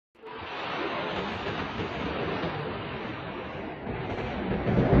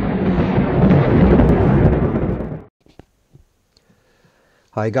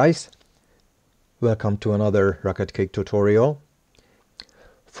Hi guys, welcome to another RocketCake tutorial.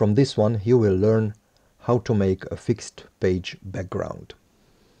 From this one you will learn how to make a fixed page background.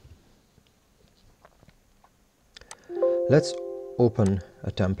 Let's open a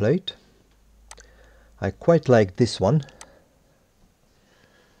template. I quite like this one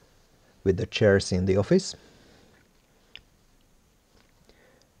with the chairs in the office.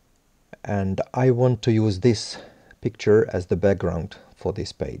 And I want to use this picture as the background for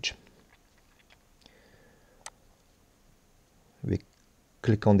this page. We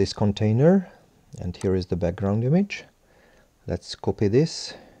click on this container and here is the background image. Let's copy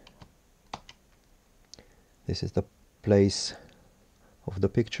this. This is the place of the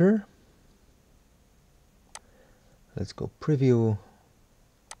picture. Let's go preview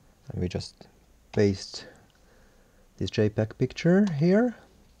and we just paste this JPEG picture here.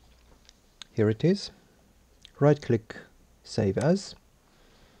 Here it is. Right click, save as.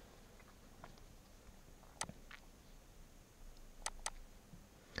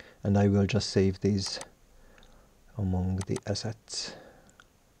 And I will just save these among the assets.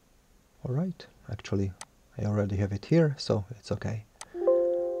 Alright, actually I already have it here, so it's okay.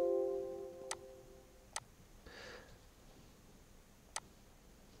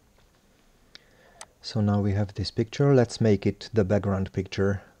 So now we have this picture. Let's make it the background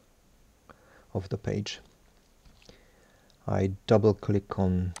picture of the page. I double click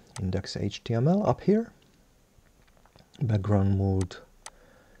on index.html up here. Background mode.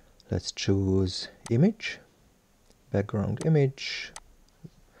 Let's choose image. Background image.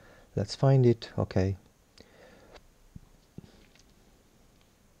 Let's find it. Okay.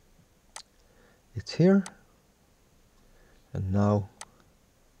 It's here. And now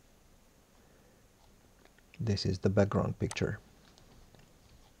this is the background picture.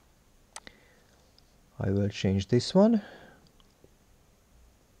 I will change this one.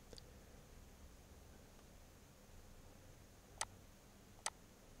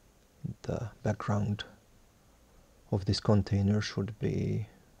 The background of this container should be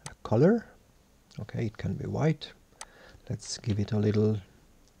a color. Okay, it can be white. Let's give it a little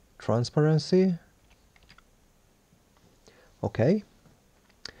transparency. Okay,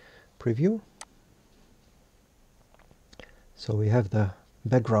 preview. So we have the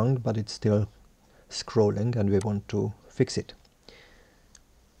background, but it's still scrolling and we want to fix it.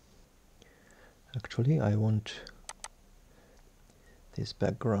 Actually, I want this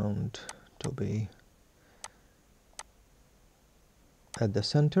background to be at the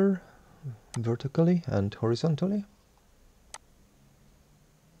center, vertically and horizontally.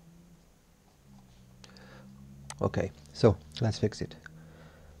 Okay, so let's fix it.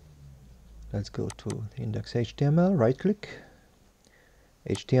 Let's go to index.html, right click,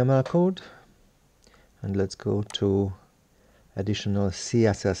 HTML code, and let's go to additional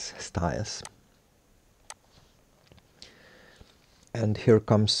CSS styles. And here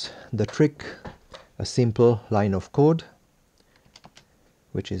comes the trick, a simple line of code,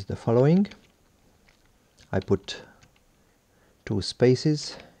 which is the following. I put 2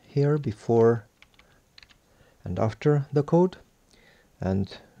 spaces here before and after the code,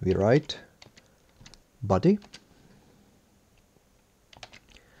 and we write body.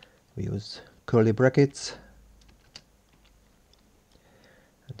 We use curly brackets,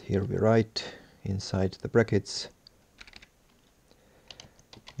 and here we write inside the brackets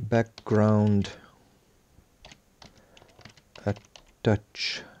background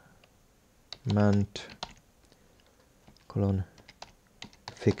attachment colon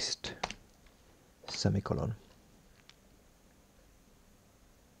fixed semicolon.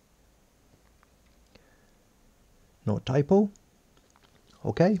 No typo.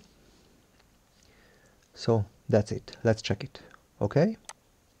 Okay. So that's it. Let's check it. Okay.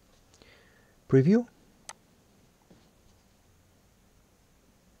 Preview.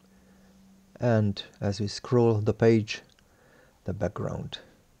 And as we scroll the page, the background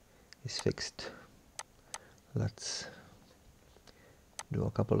is fixed. Let's do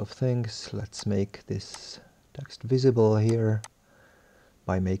a couple of things. Let's make this text visible here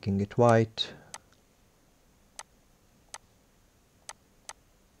by making it white.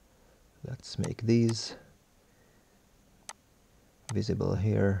 Let's make these visible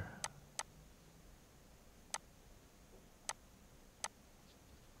here.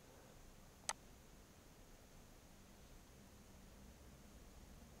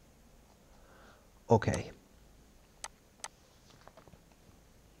 Okay.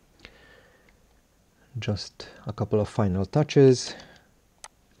 Just a couple of final touches.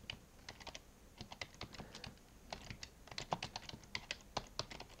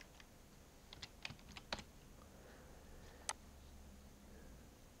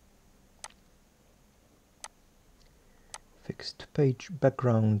 Next page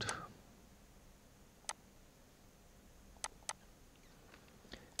background.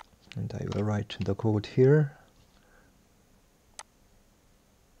 And I will write the code here.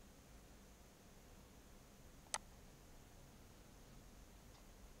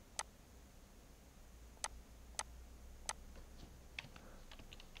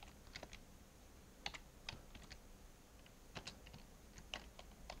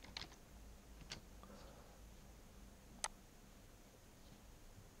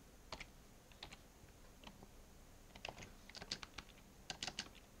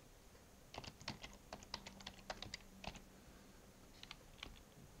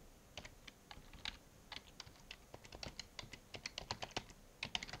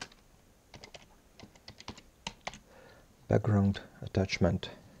 Background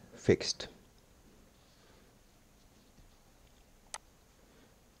attachment fixed.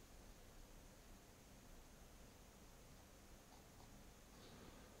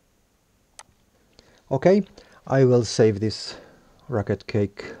 Okay, I will save this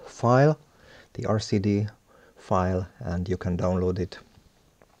RocketCake file, the RCD file, and you can download it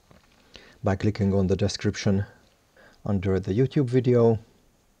by clicking on the description under the YouTube video,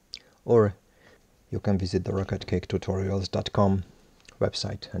 or you can visit the RocketCakeTutorials.com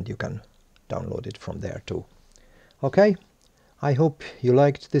website and you can download it from there too. Okay, I hope you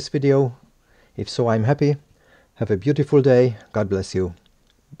liked this video. If so, I'm happy. Have a beautiful day. God bless you.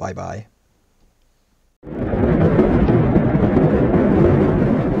 Bye bye.